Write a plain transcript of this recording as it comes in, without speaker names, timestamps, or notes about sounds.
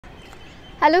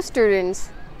Hello students,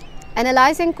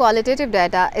 analyzing qualitative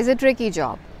data is a tricky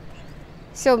job.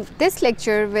 So this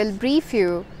lecture will brief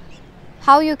you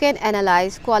how you can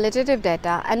analyze qualitative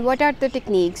data and what are the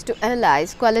techniques to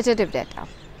analyze qualitative data.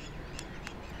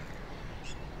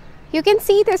 You can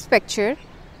see this picture.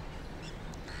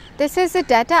 This is a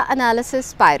data analysis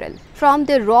spiral. From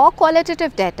the raw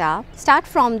qualitative data, start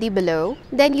from the below,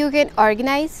 then you can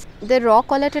organize the raw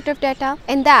qualitative data.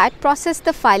 In that, process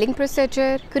the filing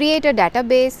procedure, create a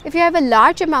database. If you have a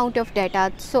large amount of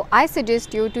data, so I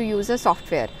suggest you to use a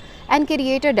software and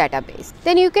create a database.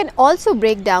 Then you can also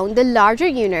break down the larger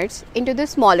units into the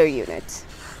smaller units.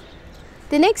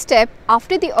 The next step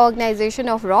after the organization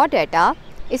of raw data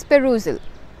is perusal.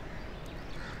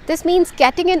 This means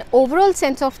getting an overall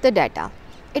sense of the data.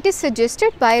 It is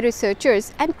suggested by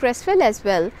researchers and Creswell as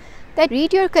well that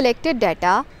read your collected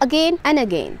data again and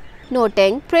again,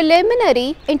 noting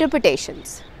preliminary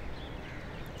interpretations.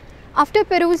 After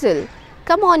perusal,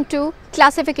 come on to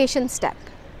classification step.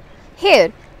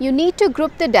 Here, you need to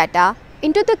group the data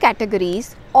into the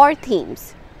categories or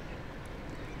themes.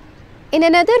 In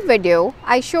another video,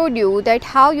 I showed you that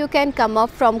how you can come up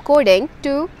from coding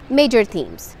to major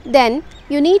themes. Then,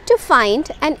 you need to find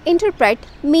and interpret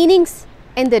meanings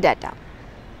in the data.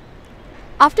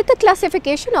 After the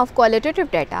classification of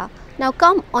qualitative data, now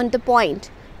come on the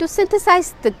point to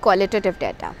synthesize the qualitative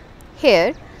data.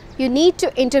 Here, you need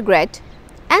to integrate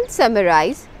and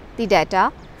summarize the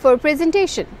data for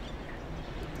presentation.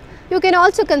 You can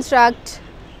also construct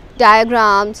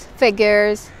diagrams,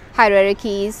 figures,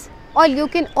 hierarchies, or you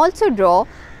can also draw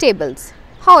tables.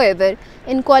 However,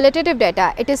 in qualitative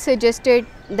data, it is suggested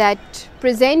that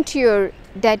present your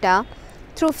data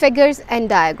through figures and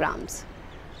diagrams.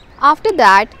 After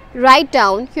that, write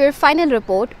down your final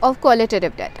report of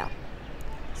qualitative data.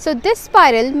 So this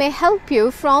spiral may help you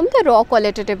from the raw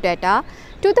qualitative data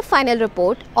to the final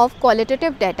report of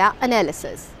qualitative data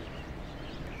analysis.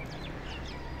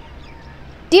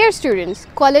 Dear students,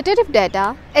 qualitative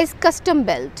data is custom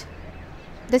built.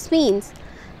 This means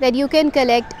that you can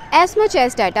collect as much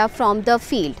as data from the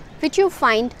field which you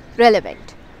find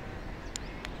relevant.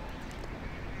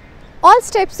 All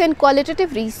steps in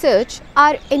qualitative research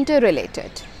are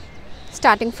interrelated,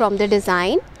 starting from the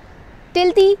design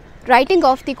till the writing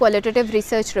of the qualitative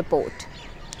research report.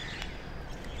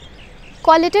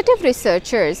 Qualitative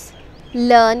researchers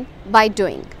learn by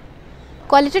doing.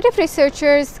 Qualitative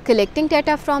researchers collecting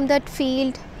data from that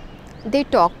field, they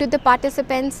talk to the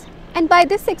participants, and by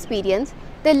this experience,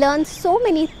 they learn so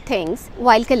many things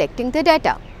while collecting the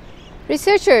data.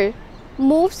 Researcher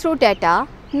moves through data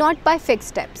not by fixed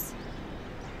steps.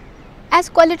 As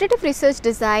qualitative research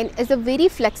design is a very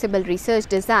flexible research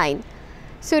design,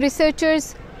 so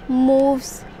researchers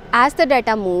moves as the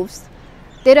data moves.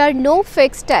 There are no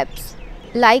fixed steps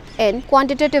like in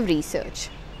quantitative research.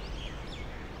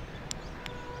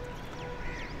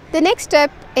 The next step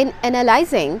in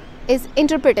analyzing is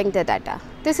interpreting the data.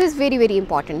 This is very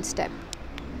important step.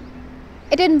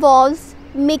 It involves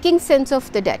making sense of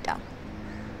the data.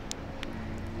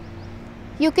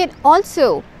 You can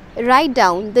also write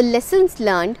down the lessons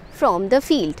learned from the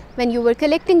field when you were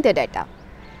collecting the data.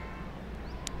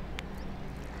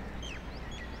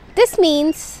 This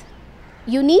means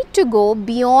you need to go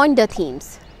beyond the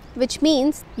themes, which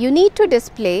means you need to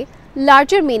display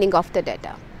larger meaning of the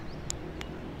data.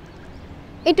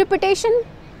 Interpretation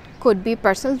could be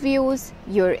personal views,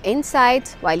 your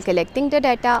insights while collecting the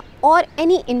data, or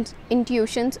any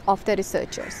intuitions of the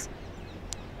researchers.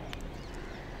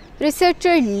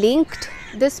 Researcher linked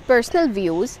this personal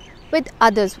views with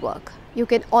others' work. You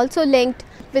can also link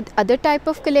with other type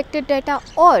of collected data,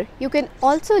 or you can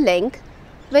also link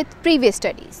with previous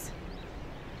studies.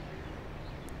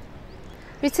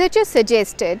 Researchers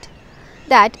suggested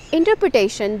that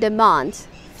interpretation demands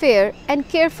fair and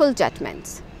careful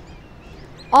judgments.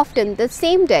 Often the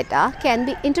same data can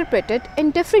be interpreted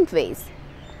in different ways.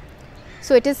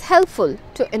 So it is helpful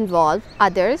to involve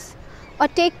others or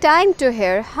take time to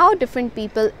hear how different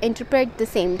people interpret the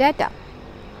same data.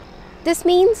 This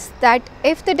means that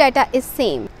if the data is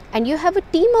same and you have a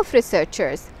team of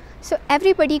researchers, so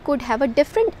everybody could have a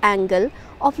different angle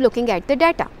of looking at the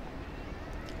data.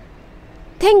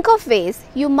 Think of ways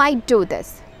you might do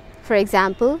this. For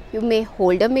example, you may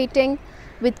hold a meeting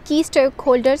with key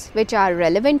stakeholders which are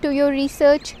relevant to your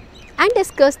research and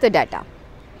discuss the data.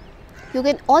 You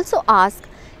can also ask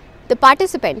the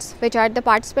participants, which are the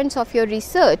participants of your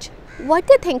research, what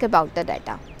they think about the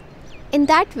data. In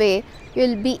that way, you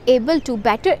will be able to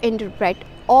better interpret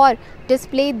or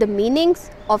display the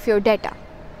meanings of your data.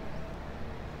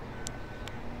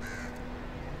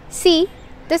 See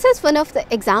This is one of the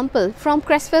examples from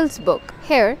Creswell's book.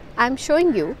 Here I am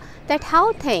showing you that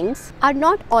how things are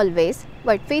not always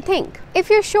what we think. If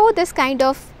you show this kind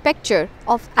of picture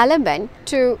of elephant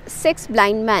to 6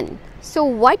 blind men, so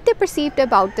what they perceived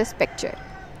about this picture?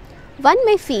 One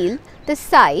may feel the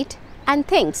sight and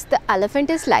thinks the elephant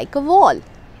is like a wall.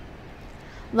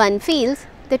 One feels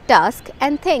the tusk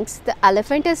and thinks the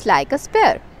elephant is like a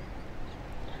spear.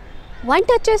 One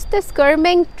touches the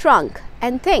squirming trunk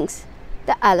and thinks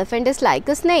the elephant is like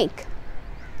a snake,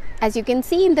 as you can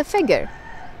see in the figure.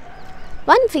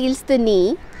 One feels the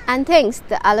knee and thinks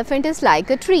the elephant is like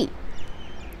a tree.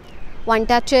 One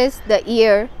touches the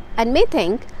ear and may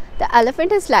think the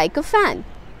elephant is like a fan.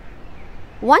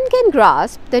 One can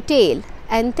grasp the tail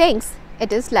and thinks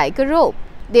it is like a rope.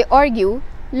 They argue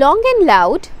long and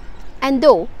loud, and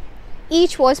though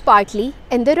each was partly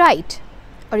in the right,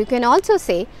 or you can also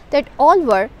say that all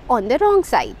were on the wrong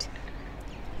side.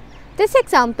 This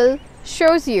example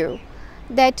shows you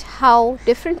that how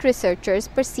different researchers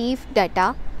perceive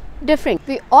data different.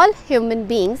 We all human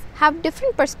beings have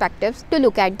different perspectives to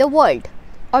look at the world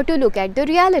or to look at the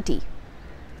reality.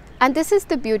 And this is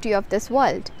the beauty of this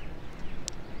world.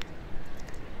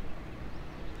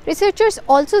 Researchers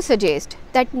also suggest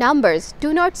that numbers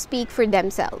do not speak for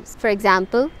themselves. For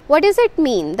example, what does it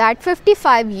mean that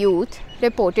 55 youth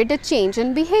reported a change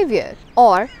in behavior,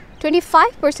 or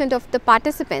 25% of the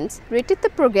participants rated the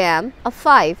program a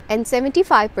 5 and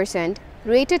 75%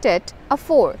 rated it a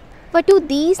 4? What do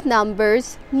these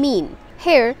numbers mean?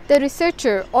 Here, the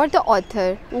researcher or the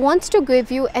author wants to give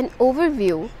you an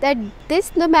overview that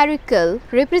this numerical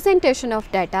representation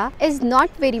of data is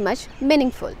not very much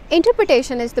meaningful.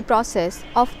 Interpretation is the process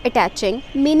of attaching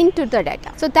meaning to the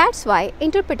data. So that's why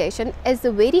interpretation is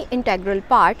a very integral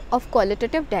part of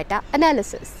qualitative data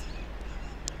analysis.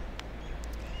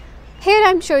 Here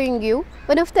I am showing you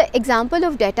one of the example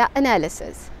of data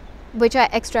analysis, which I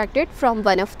extracted from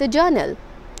one of the journal.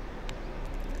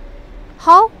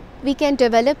 How we can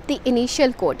develop the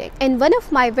initial coding. In one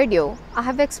of my video, I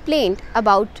have explained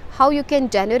about how you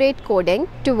can generate coding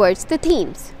towards the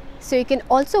themes. So you can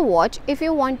also watch if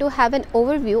you want to have an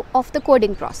overview of the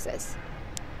coding process.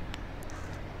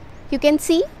 You can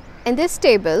see in this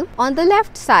table on the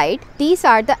left side, these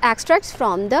are the extracts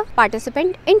from the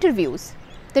participant interviews,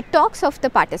 the talks of the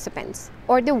participants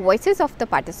or the voices of the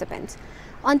participants.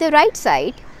 On the right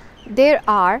side, there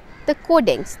are the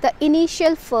codings, the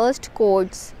initial first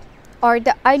codes or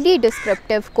the early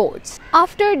descriptive codes.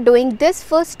 After doing this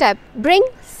first step, bring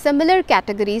similar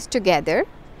categories together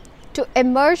to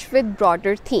emerge with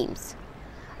broader themes.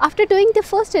 After doing the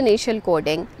first initial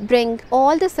coding, bring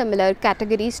all the similar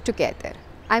categories together.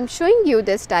 I am showing you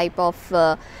this type of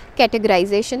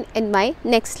categorization in my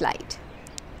next slide.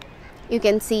 You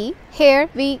can see here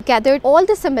we gathered all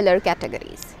the similar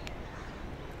categories.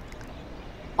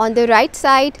 On the right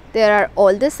side, there are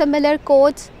all the similar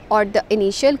codes or the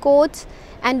initial codes,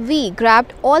 and we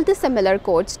grabbed all the similar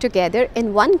codes together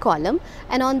in one column,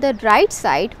 and on the right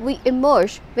side we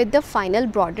emerge with the final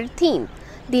broader theme,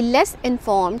 the less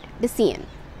informed decision.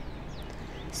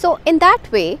 So in that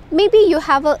way, maybe you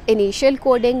have a initial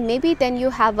coding, maybe then you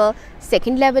have a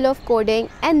second level of coding,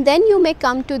 and then you may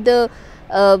come to the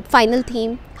final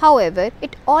theme. However,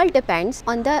 it all depends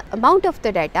on the amount of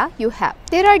the data you have.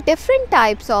 There are different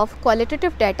types of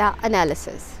qualitative data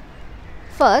analysis.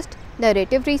 First,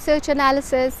 narrative research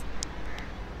analysis,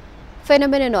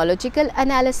 phenomenological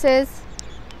analysis,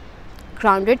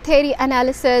 grounded theory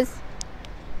analysis,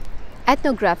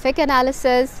 ethnographic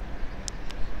analysis,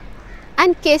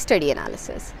 and case study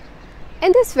analysis.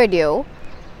 In this video,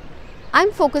 I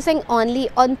am focusing only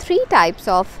on 3 types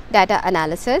of data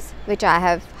analysis, which I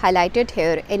have highlighted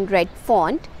here in red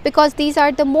font, because these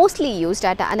are the mostly used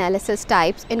data analysis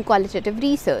types in qualitative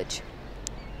research.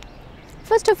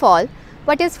 First of all,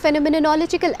 what is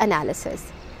phenomenological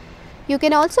analysis? You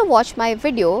can also watch my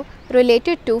video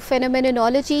related to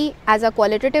phenomenology as a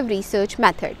qualitative research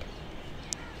method.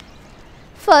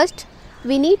 First,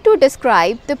 we need to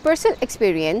describe the personal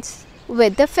experience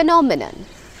with the phenomenon.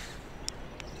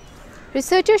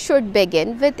 Researcher should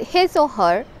begin with his or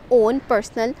her own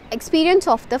personal experience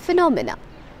of the phenomena.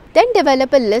 Then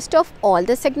develop a list of all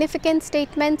the significant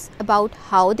statements about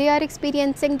how they are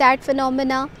experiencing that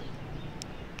phenomena.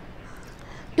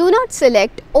 Do not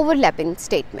select overlapping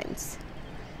statements.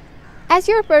 As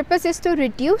your purpose is to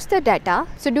reduce the data,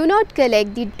 so do not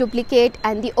collect the duplicate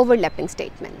and the overlapping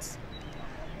statements.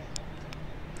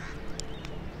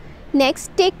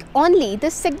 Next, take only the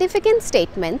significant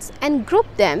statements and group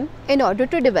them in order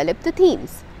to develop the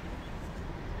themes.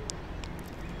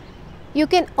 You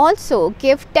can also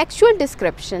give textual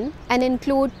description and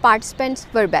include participants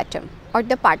verbatim or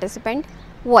the participant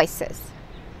voices.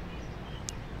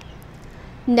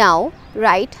 Now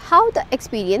write how the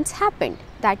experience happened.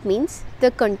 That means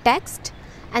the context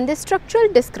and the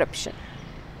structural description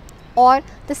or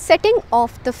the setting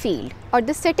of the field or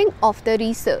the setting of the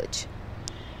research.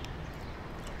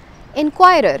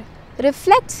 Inquirer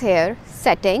reflects here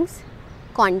settings,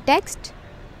 context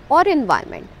or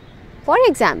environment. For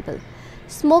example,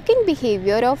 smoking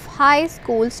behavior of high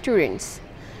school students.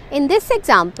 In this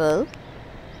example,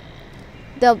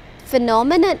 the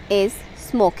phenomenon is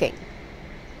smoking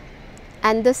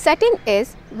and the setting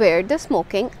is where the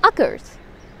smoking occurs.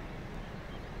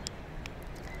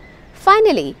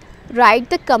 Finally, write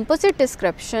the composite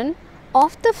description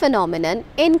of the phenomenon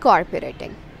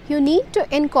incorporating. You need to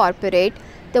incorporate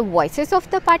the voices of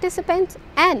the participants,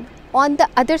 and on the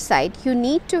other side you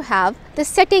need to have the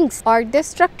settings or the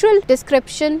structural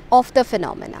description of the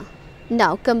phenomena.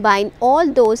 Now combine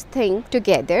all those things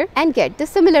together and get the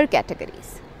similar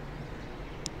categories.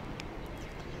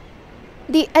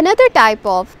 The another type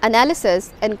of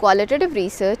analysis in qualitative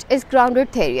research is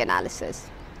grounded theory analysis.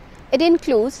 It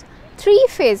includes 3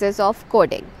 phases of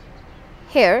coding.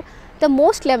 Here the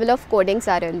most level of codings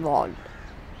are involved.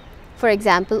 For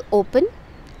example, open,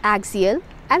 axial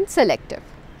and selective.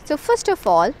 So first of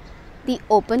all, the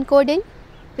open coding,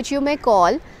 which you may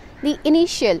call the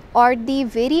initial or the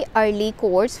very early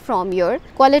codes from your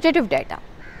qualitative data.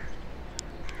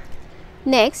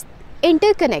 Next,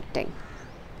 interconnecting,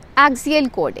 axial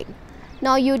coding.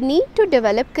 Now you need to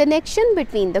develop connection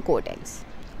between the codings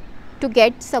to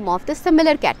get some of the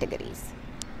similar categories.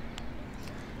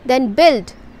 Then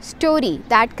build story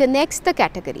that connects the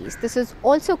categories. This is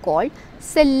also called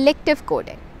selective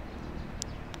coding.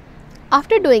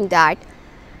 After doing that,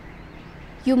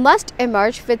 you must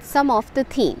emerge with some of the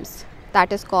themes,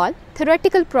 that is called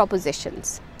theoretical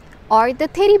propositions or the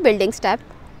theory building step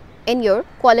in your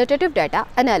qualitative data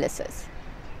analysis.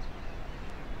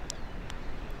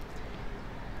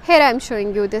 Here I am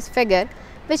showing you this figure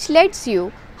which lets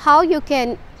you how you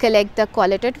can collect the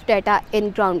qualitative data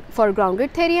for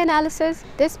grounded theory analysis.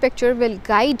 This picture will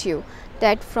guide you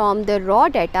that from the raw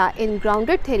data in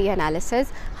grounded theory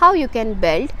analysis how you can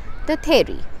build the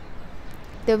theory.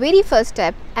 The very first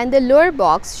step and the lower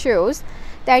box shows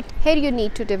that here you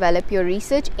need to develop your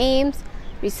research aims,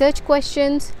 research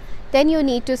questions, then you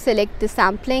need to select the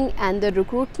sampling and the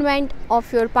recruitment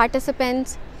of your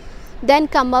participants, then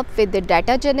come up with the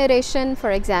data generation.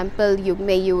 For example, you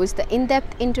may use the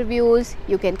in-depth interviews,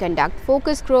 you can conduct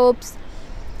focus groups.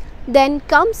 Then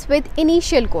comes with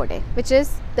initial coding, which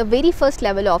is the very first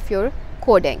level of your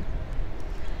coding.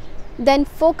 Then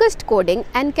focused coding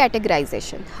and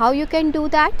categorization. How you can do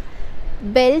that?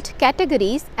 Build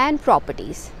categories and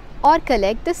properties or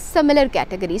collect the similar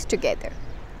categories together.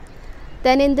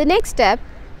 Then in the next step,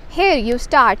 here you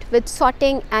start with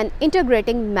sorting and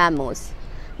integrating memos,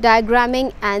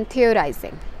 diagramming and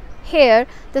theorizing. Here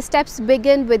the steps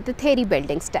begin with the theory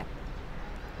building step.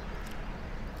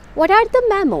 What are the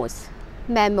memos?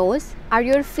 Memos are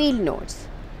your field notes,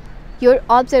 your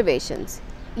observations,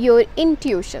 your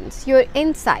intuitions, your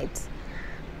insights.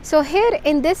 So here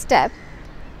in this step,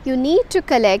 you need to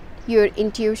collect your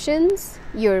intuitions,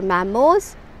 your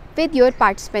memos with your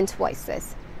participants'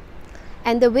 voices.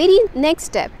 And the very next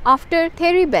step after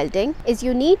theory building is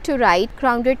you need to write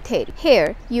grounded theory.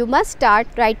 Here you must start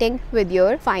writing with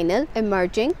your final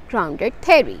emerging grounded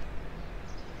theory.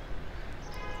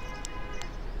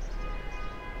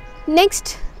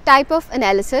 Next type of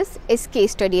analysis is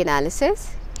case study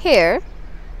analysis. Here,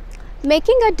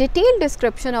 making a detailed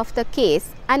description of the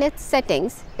case and its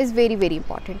settings is very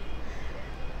important.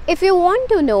 If you want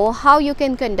to know how you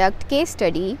can conduct case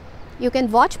study, you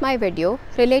can watch my video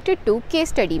related to case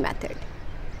study method.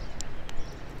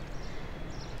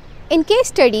 In case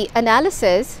study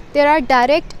analysis, there are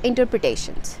direct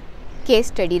interpretations. Case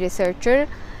study researcher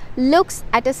looks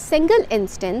at a single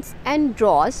instance and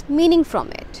draws meaning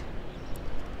from it.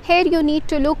 Here you need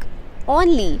to look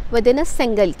only within a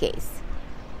single case.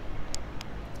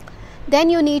 Then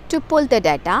you need to pull the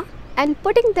data and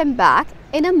putting them back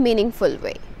in a meaningful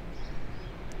way.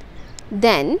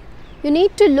 Then you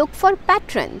need to look for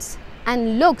patterns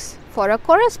and looks for a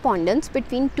correspondence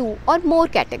between 2 or more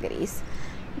categories.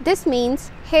 This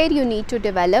means here you need to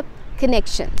develop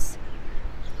connections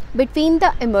between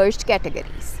the emerged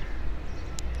categories.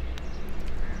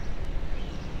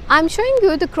 I am showing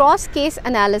you the cross case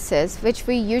analysis which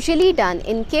we usually done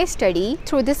in case study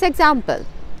through this example.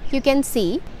 You can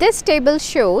see this table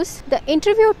shows the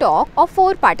interview talk of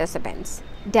 4 participants,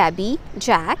 Debbie,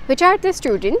 Jack, which are the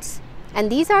students,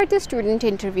 and these are the student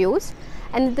interviews,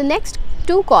 and in the next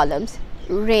two columns,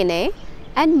 Rene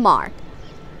and Mark,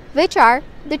 which are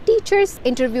the teacher's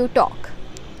interview talk.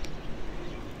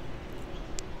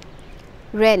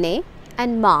 Rene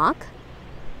and Mark,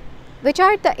 which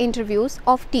are the interviews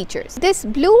of teachers. This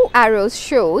blue arrows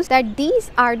shows that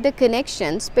these are the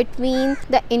connections between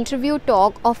the interview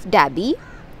talk of Debbie,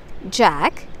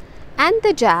 Jack and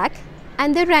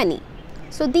the Rene.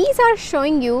 So these are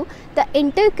showing you the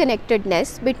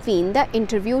interconnectedness between the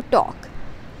interview talk.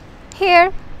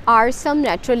 Here are some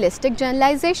naturalistic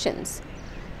generalizations.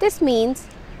 This means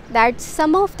that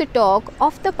some of the talk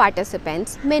of the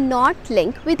participants may not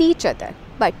link with each other,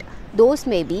 but those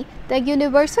may be the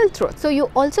universal truth. So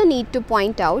you also need to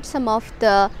point out some of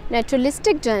the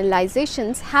naturalistic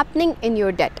generalizations happening in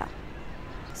your data.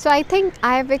 So I think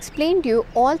I have explained you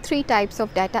all three types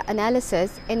of data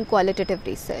analysis in qualitative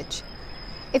research.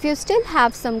 If you still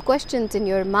have some questions in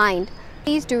your mind,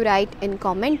 please do write in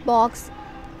comment box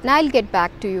and I'll get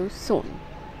back to you soon.